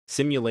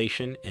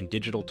simulation and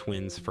digital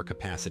twins for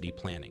capacity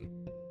planning.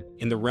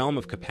 In the realm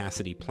of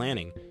capacity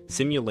planning,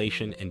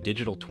 simulation and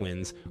digital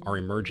twins are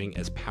emerging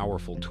as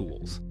powerful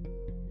tools.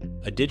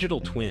 A digital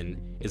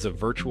twin is a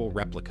virtual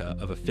replica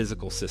of a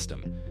physical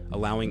system,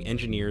 allowing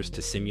engineers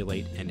to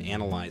simulate and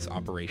analyze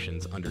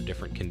operations under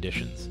different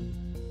conditions.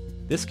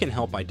 This can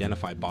help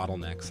identify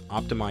bottlenecks,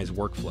 optimize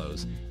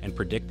workflows, and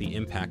predict the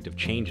impact of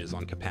changes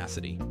on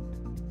capacity.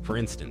 For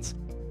instance,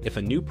 if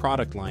a new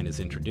product line is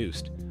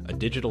introduced, a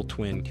digital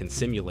twin can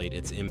simulate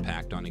its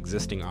impact on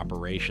existing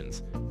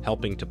operations,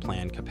 helping to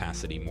plan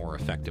capacity more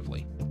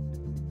effectively.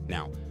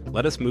 Now,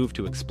 let us move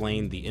to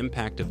explain the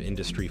impact of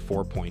Industry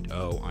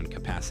 4.0 on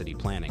capacity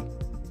planning.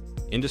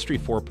 Industry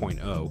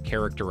 4.0,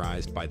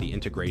 characterized by the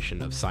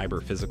integration of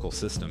cyber-physical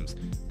systems,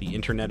 the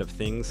Internet of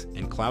Things,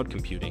 and cloud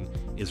computing,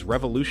 is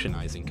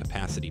revolutionizing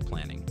capacity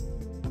planning.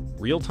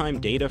 Real-time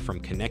data from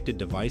connected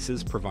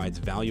devices provides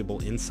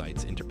valuable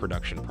insights into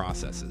production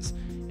processes,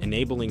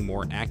 enabling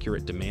more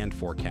accurate demand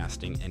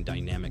forecasting and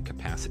dynamic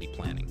capacity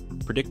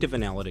planning. Predictive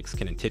analytics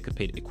can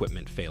anticipate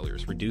equipment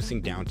failures,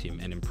 reducing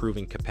downtime and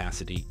improving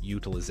capacity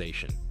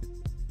utilization.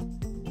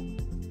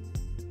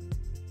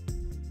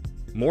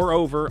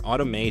 Moreover,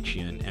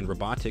 automation and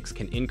robotics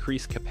can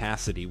increase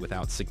capacity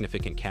without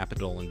significant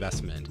capital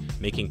investment,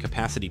 making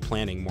capacity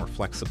planning more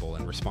flexible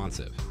and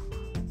responsive.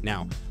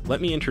 Now,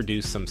 let me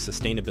introduce some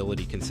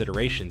sustainability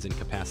considerations in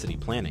capacity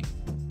planning.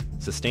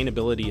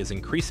 Sustainability is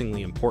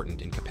increasingly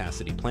important in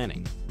capacity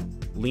planning.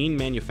 Lean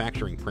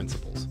manufacturing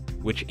principles,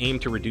 which aim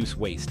to reduce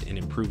waste and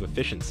improve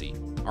efficiency,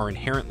 are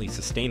inherently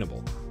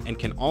sustainable and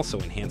can also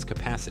enhance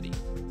capacity.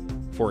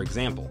 For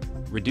example,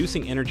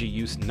 reducing energy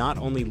use not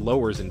only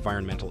lowers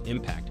environmental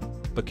impact,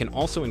 but can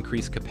also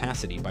increase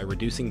capacity by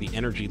reducing the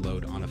energy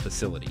load on a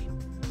facility.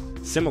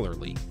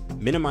 Similarly,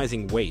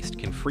 minimizing waste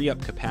can free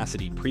up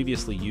capacity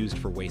previously used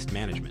for waste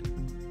management.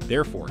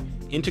 Therefore,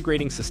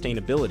 integrating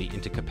sustainability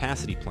into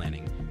capacity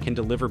planning can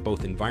deliver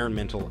both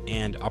environmental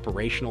and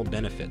operational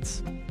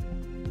benefits.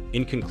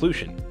 In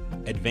conclusion,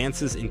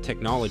 advances in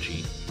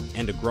technology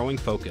and a growing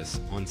focus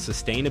on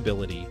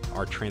sustainability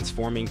are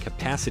transforming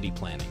capacity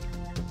planning.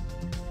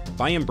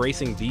 By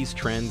embracing these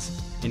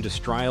trends,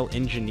 industrial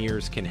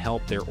engineers can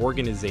help their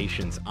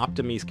organizations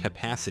optimize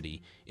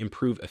capacity,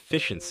 improve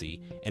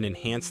efficiency, and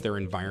enhance their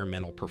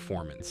environmental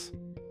performance.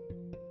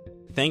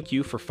 Thank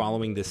you for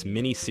following this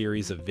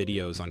mini-series of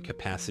videos on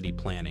capacity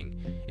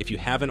planning. If you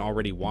haven't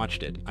already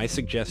watched it, I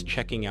suggest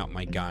checking out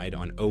my guide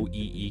on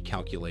OEE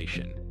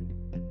calculation.